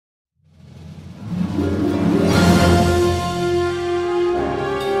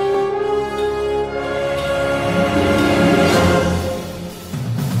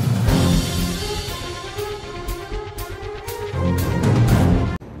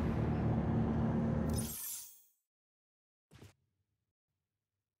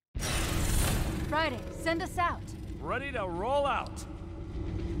Send us out. Ready to roll out.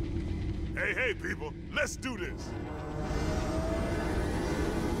 Hey, people, let's do this.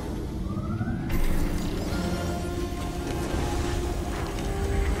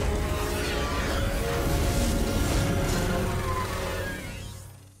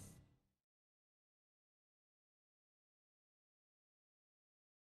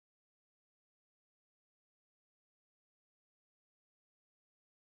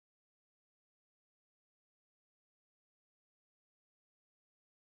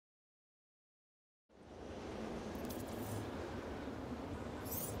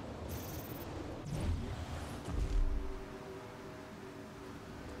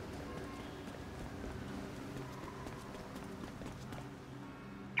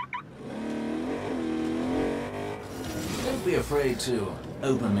 Don't be afraid to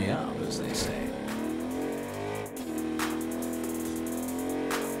open me up, as they say.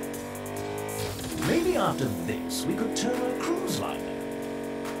 Maybe after this, we could turn a cruise liner.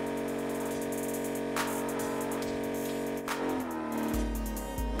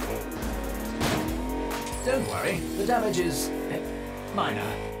 Don't worry, the damage is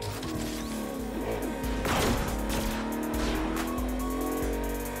minor.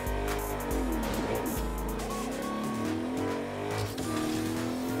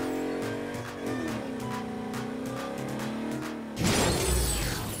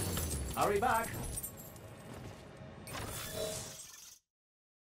 Hurry back.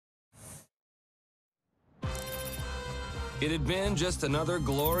 It had been just another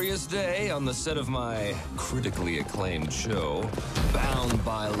glorious day on the set of my critically acclaimed show, Bound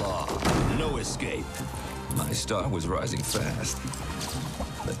by Law, No Escape. My star was rising fast,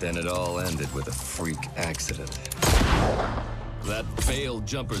 but then it all ended with a freak accident. That failed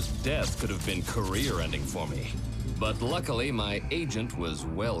jumper's death could have been career-ending for me. But luckily, my agent was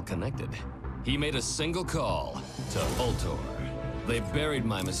well connected. He made a single call to Ultor. They buried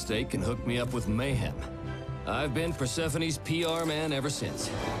my mistake and hooked me up with Mayhem. I've been Persephone's PR man ever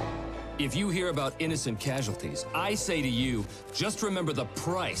since. If you hear about innocent casualties, I say to you, just remember the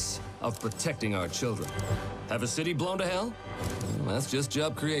price of protecting our children. Have a city blown to hell? Well, that's just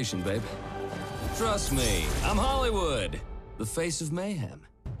job creation, babe. Trust me, I'm Hollywood, the face of Mayhem.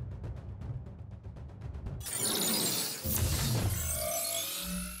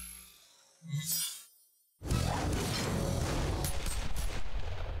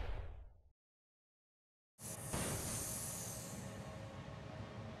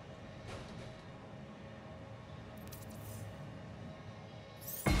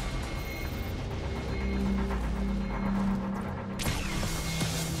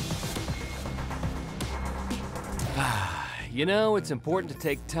 You know, it's important to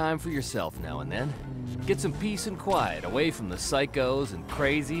take time for yourself now and then. Get some peace and quiet away from the psychos and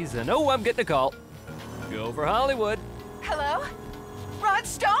crazies and oh, I'm getting a call. Go for Hollywood. Hello? Rod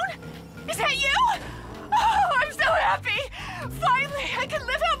Stone? Is that you? Oh, I'm so happy! Finally, I can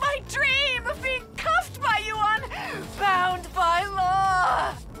live out my dream of being cuffed by you on Bound by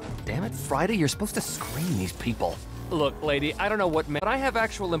Law! Damn it, Friday, you're supposed to screen these people. Look, lady, I don't know what but I have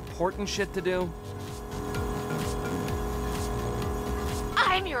actual important shit to do.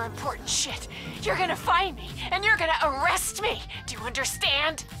 I'm your important shit. You're gonna find me, and you're gonna arrest me. Do you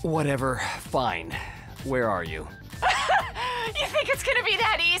understand? Whatever, fine. Where are you? You think it's gonna be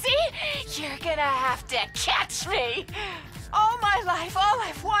that easy? You're gonna have to catch me. All my life, all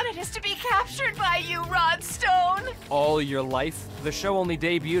I've wanted is to be captured by you, Rod Stone. All your life? The show only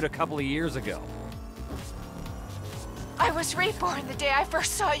debuted a couple of years ago. I was reborn the day I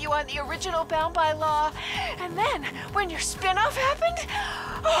first saw you on the original Bound by Law. And then, when your spin-off happened,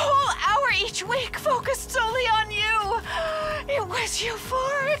 a whole hour each week focused solely on you. It was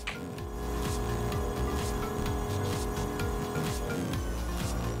euphoric.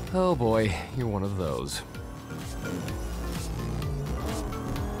 Oh boy, you're one of those.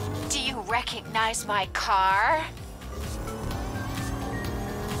 Do you recognize my car?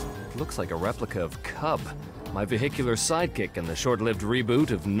 Looks like a replica of Cub, my vehicular sidekick in the short-lived reboot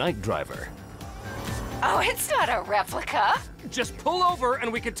of Night Driver. Oh, it's not a replica. Just pull over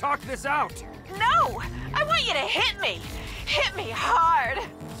and we can talk this out. No, I want you to hit me. Hit me hard.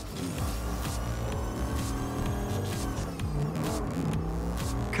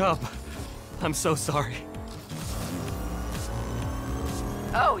 Cub, I'm so sorry.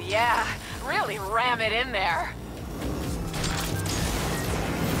 Oh yeah, really ram it in there.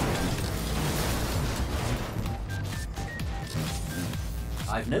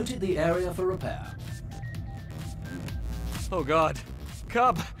 I've noted the area for repair. Oh God,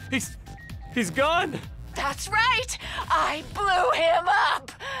 Cub, he's gone! That's right! I blew him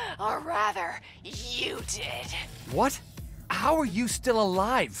up! Or rather, you did. What? How are you still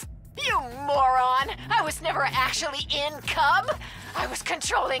alive? You moron! I was never actually in Cub. I was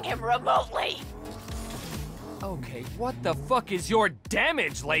controlling him remotely. Okay, what the fuck is your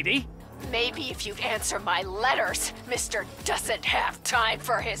damage, lady? Maybe if you'd answer my letters, Mr. Doesn't Have Time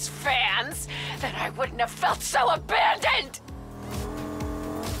for his fans, then I wouldn't have felt so abandoned!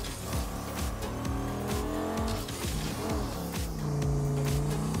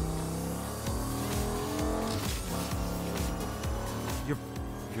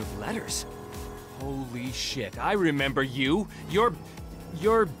 Your letters? Holy shit, I remember you. You're...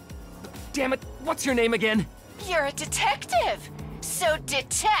 Damn it, what's your name again? You're a detective, so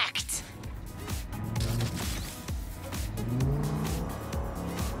detect!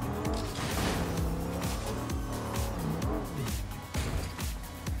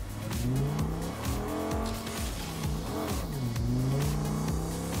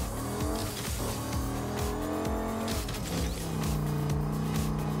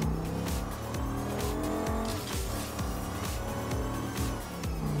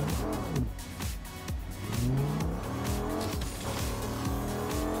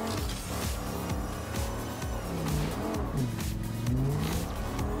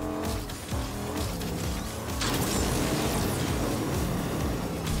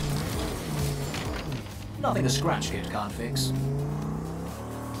 Nothing a scratch kit can't fix.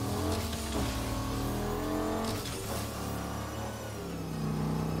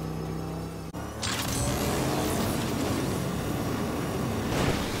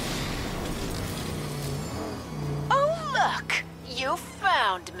 Oh, look! You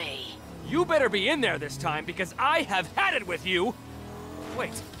found me. You better be in there this time, because I have had it with you!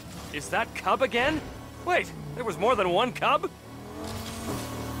 Wait, is that Cub again? Wait, there was more than one Cub?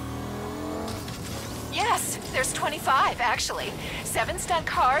 Yes, there's 25, actually. 7 stunt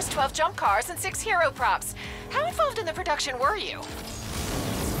cars, 12 jump cars, and 6 hero props. How involved in the production were you?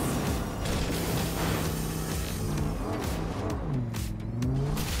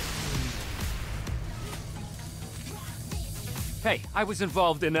 Hey, I was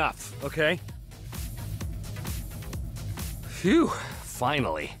involved enough, okay? Phew,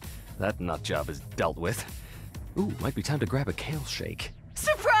 finally. That nut job is dealt with. Ooh, might be time to grab a kale shake.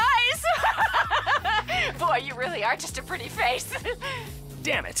 Surprise! Boy, you really are just a pretty face.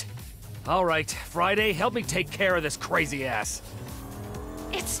 Damn it! All right, Friday, help me take care of this crazy ass.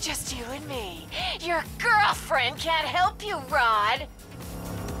 It's just you and me. Your girlfriend can't help you, Rod.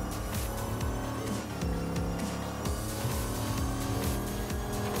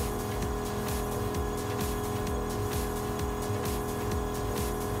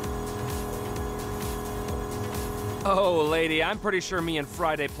 Oh, lady, I'm pretty sure me and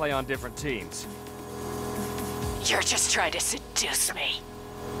Friday play on different teams. You're just trying to seduce me.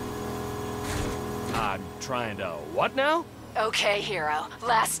 I'm trying to what now? Okay, hero.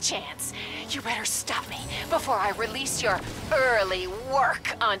 Last chance. You better stop me before I release your early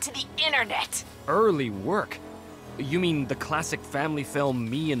work onto the internet. Early work? You mean the classic family film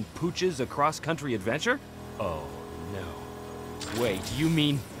Me and Pooch's A Cross-Country Adventure? Oh, no. Wait, you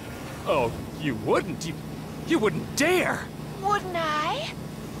mean... Oh, you wouldn't. You wouldn't dare! Wouldn't I?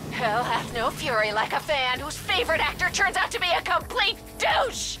 Hell hath no fury like a fan whose favorite actor turns out to be a complete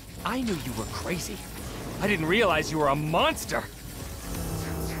douche! I knew you were crazy. I didn't realize you were a monster.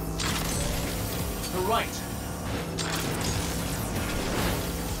 The right.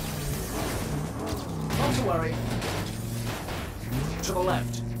 Not to worry. To the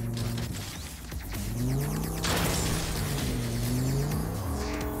left.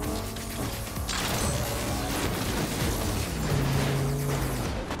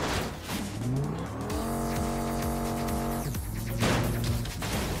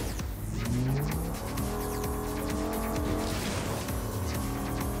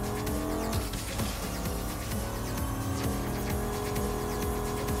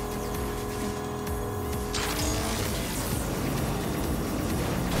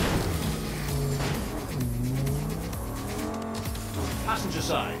 Passenger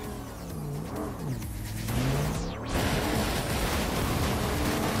side.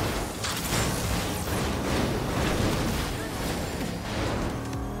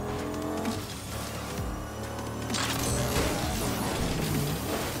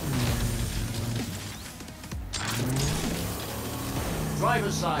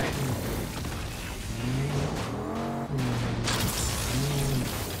 Driver's side.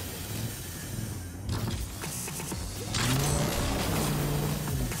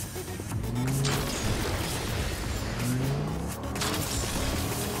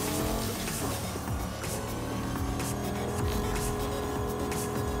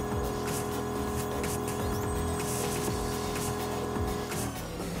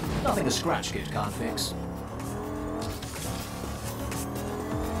 Nothing a scratch kit can't fix.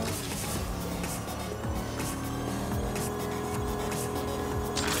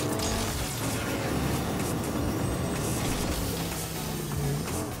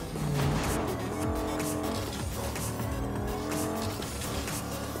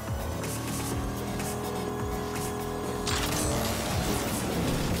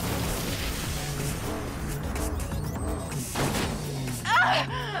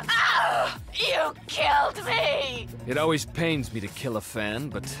 You killed me! It always pains me to kill a fan,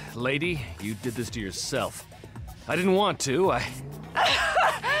 but lady, you did this to yourself. I didn't want to,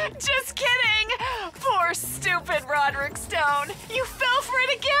 Just kidding! Poor stupid Roderick Stone. You fell for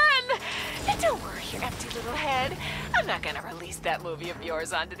it again! And don't worry your empty little head. I'm not gonna release that movie of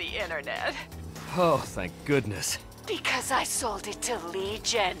yours onto the internet. Oh, thank goodness. Because I sold it to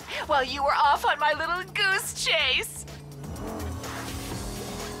Legion while you were off on my little goose chase.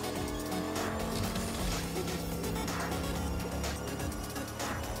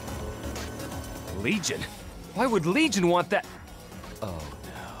 Legion? Why would Legion want that? Oh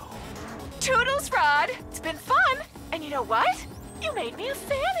no. Toodles, Rod. It's been fun. And you know what? You made me a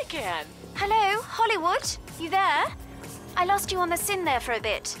fan again. Hello, Hollywood? You there? I lost you on the Sin there for a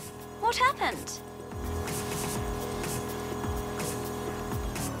bit. What happened?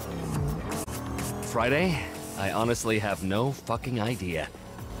 Friday? I honestly have no fucking idea.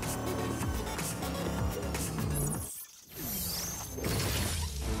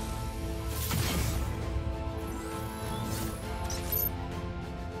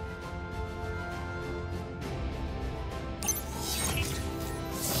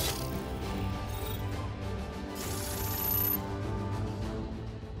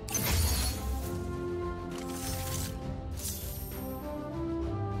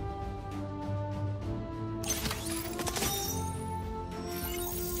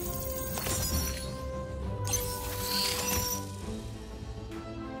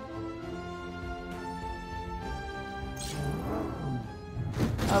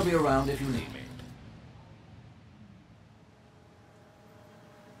 I'll be around if you need me.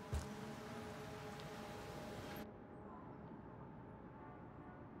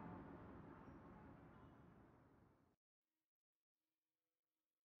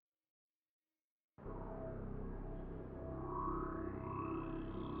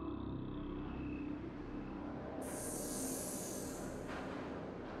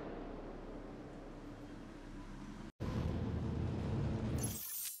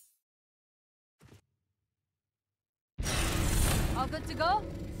 All good to go?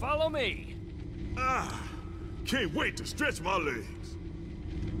 Follow me. Can't wait to stretch my legs.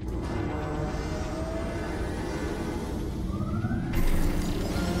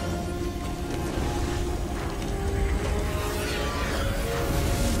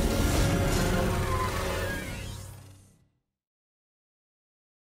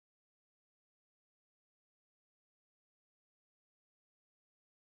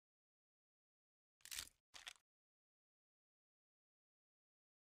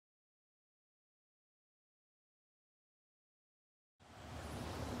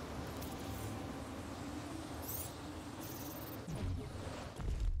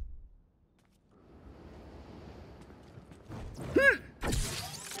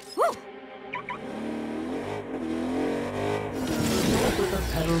 Put the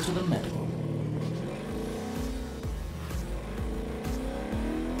pedal to the metal.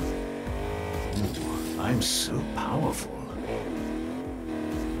 Ooh, I'm so powerful.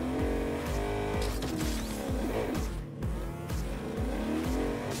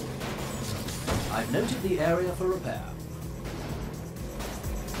 I've noted the area for repair.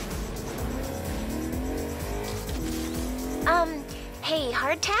 Hey,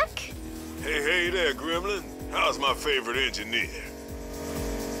 Hardtack? Hey there, Gremlin. How's my favorite engineer?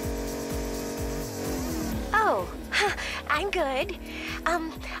 Oh, I'm good.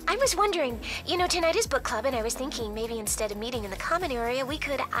 I was wondering, you know, tonight is book club, and I was thinking maybe instead of meeting in the common area, we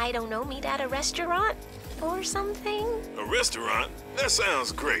could, I don't know, meet at a restaurant or something? A restaurant? That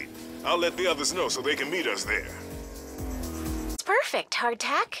sounds great. I'll let the others know so they can meet us there. It's perfect,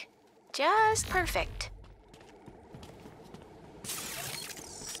 Hardtack. Just perfect.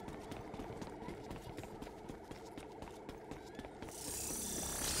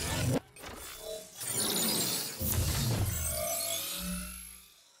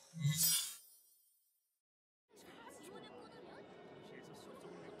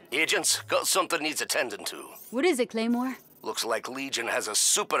 Agents, got something needs attending to. What is it, Claymore? Looks like Legion has a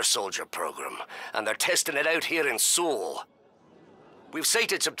super soldier program, and they're testing it out here in Seoul. We've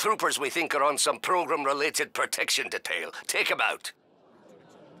sighted some troopers we think are on some program-related protection detail. Take them out.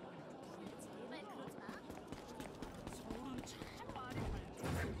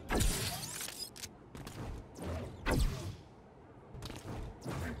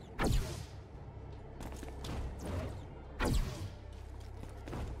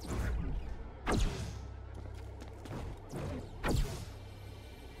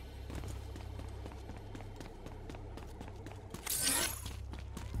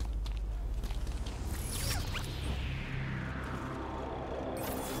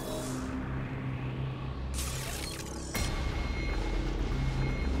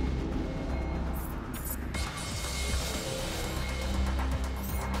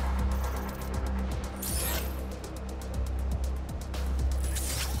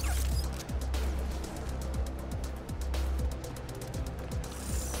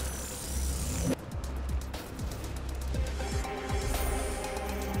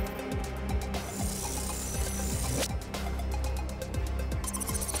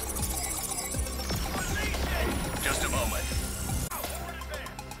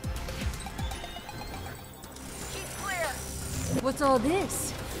 What's all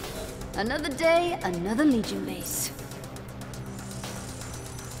this? Another day, another Legion base.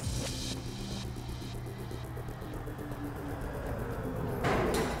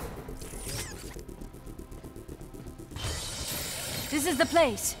 This is the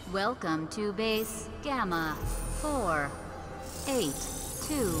place. Welcome to base Gamma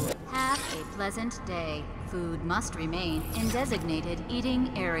 482. Have a pleasant day. Food must remain in designated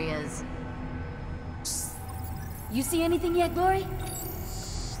eating areas. You see anything yet, Glory?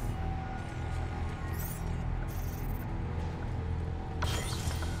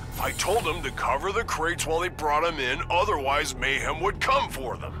 I told them to cover the crates while they brought them in, otherwise Mayhem would come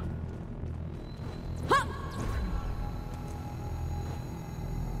for them. Huh!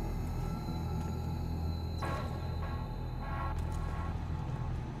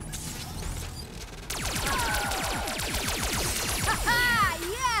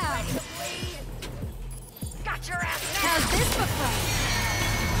 How's this for fun?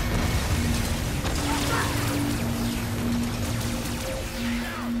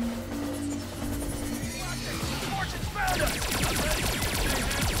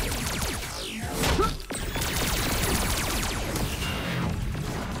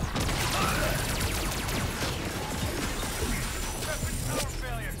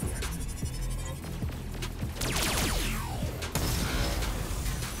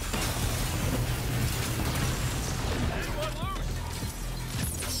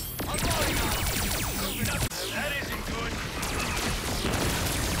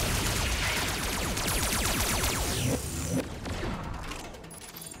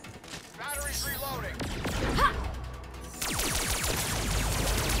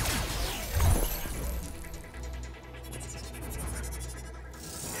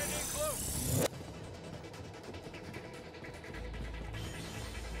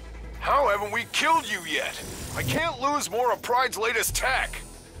 How haven't we killed you yet? I can't lose more of Pride's latest tech.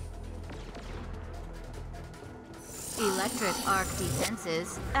 Electric arc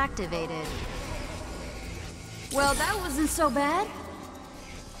defenses activated. Well, that wasn't so bad.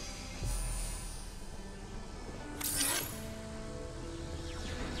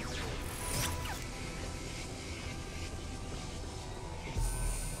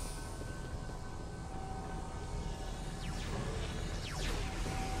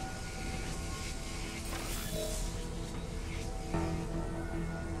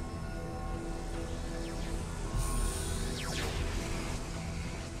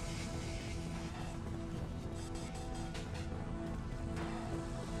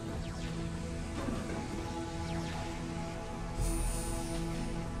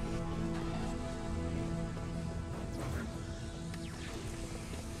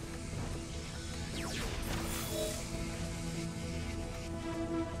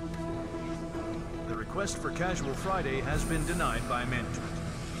 The request for Casual Friday has been denied by management.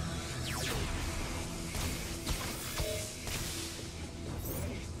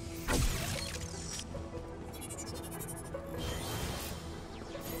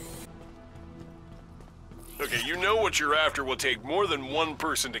 Okay, you know what you're after will take more than one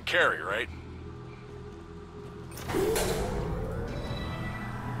person to carry, right?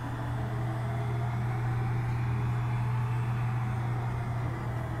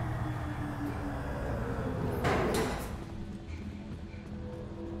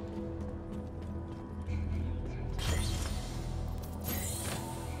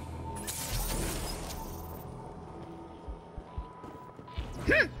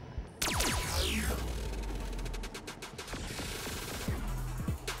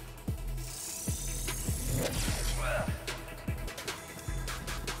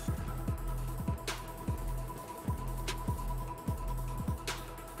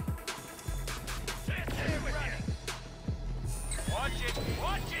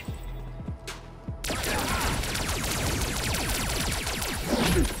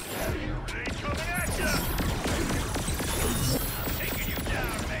 Taking you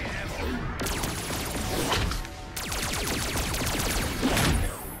down, man.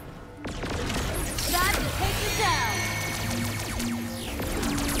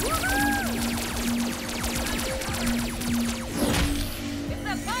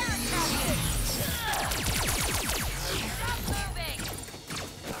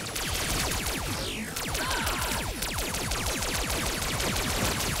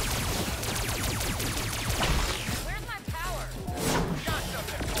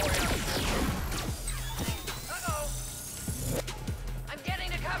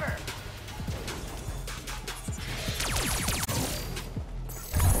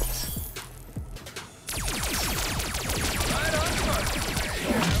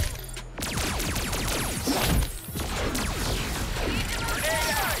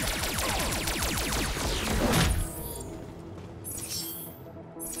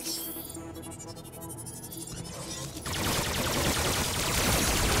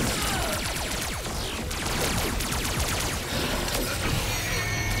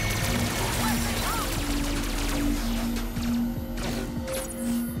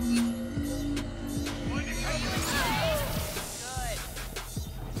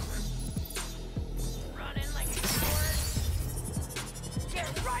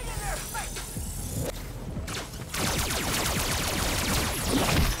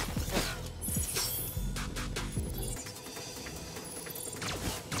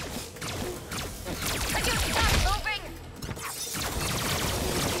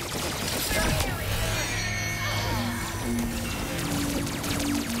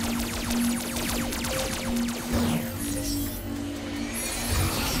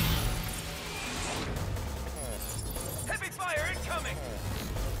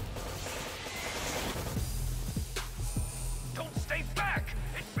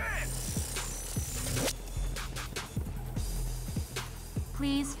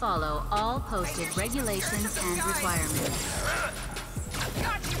 Please follow all posted regulations and requirements.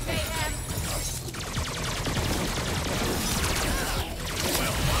 Got you, Mayhem!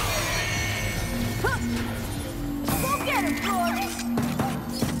 Go get him, Glorious!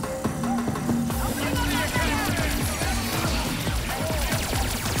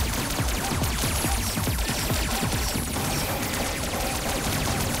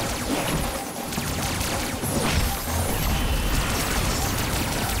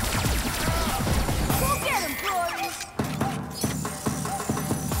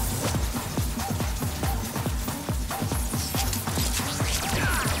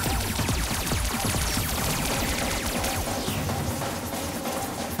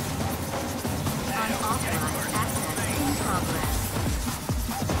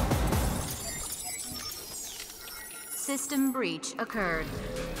 System breach occurred.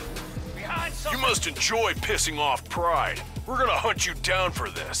 You must enjoy pissing off Pride. We're gonna hunt you down for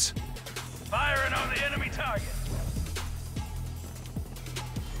this. Firing on the enemy target.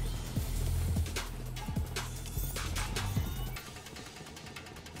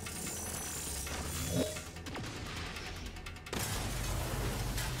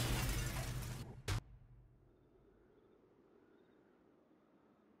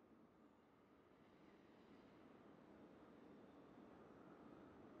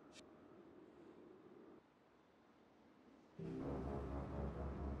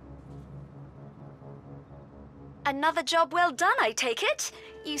 Another job well done, I take it.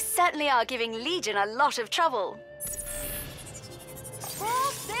 You certainly are giving Legion a lot of trouble.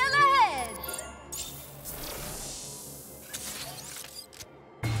 Full sail ahead!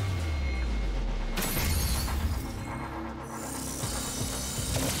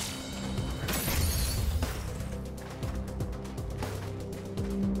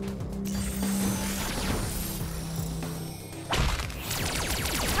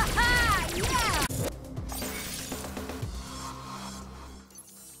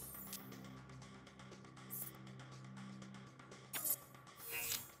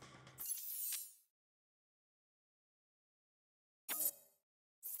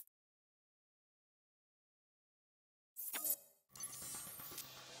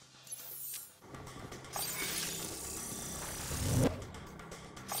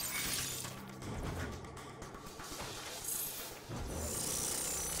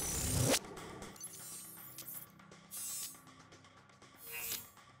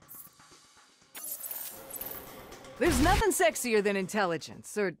 There's nothing sexier than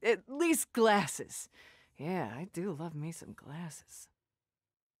intelligence, or at least glasses. Yeah, I do love me some glasses.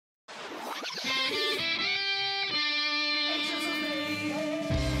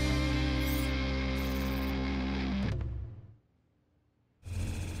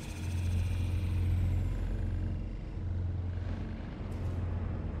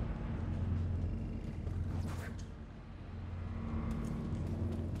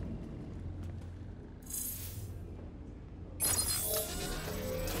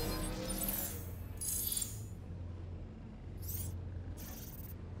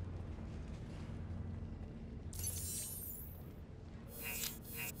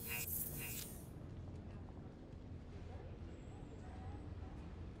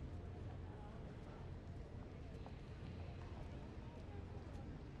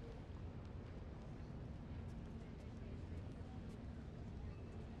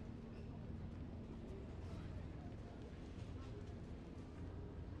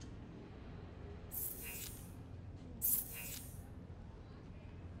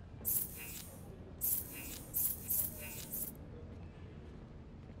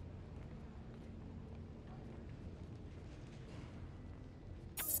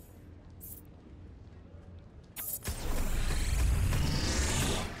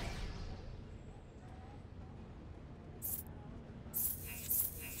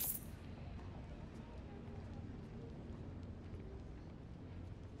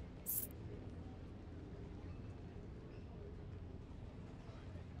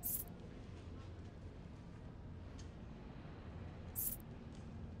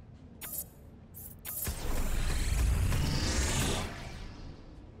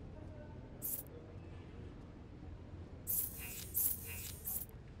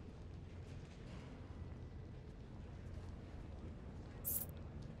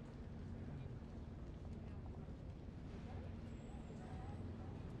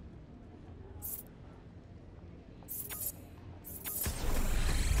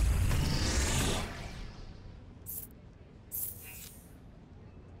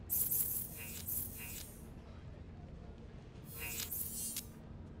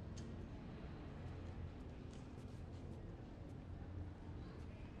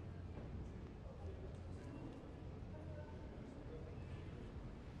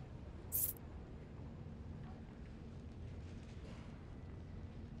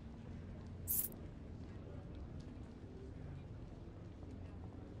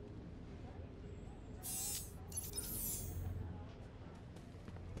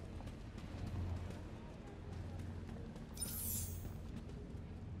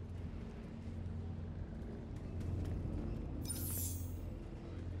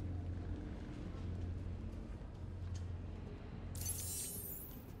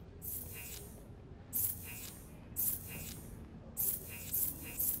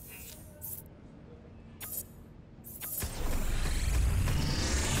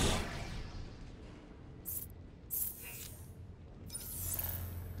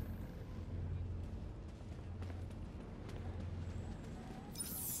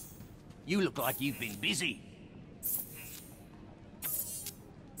 You look like you've been busy.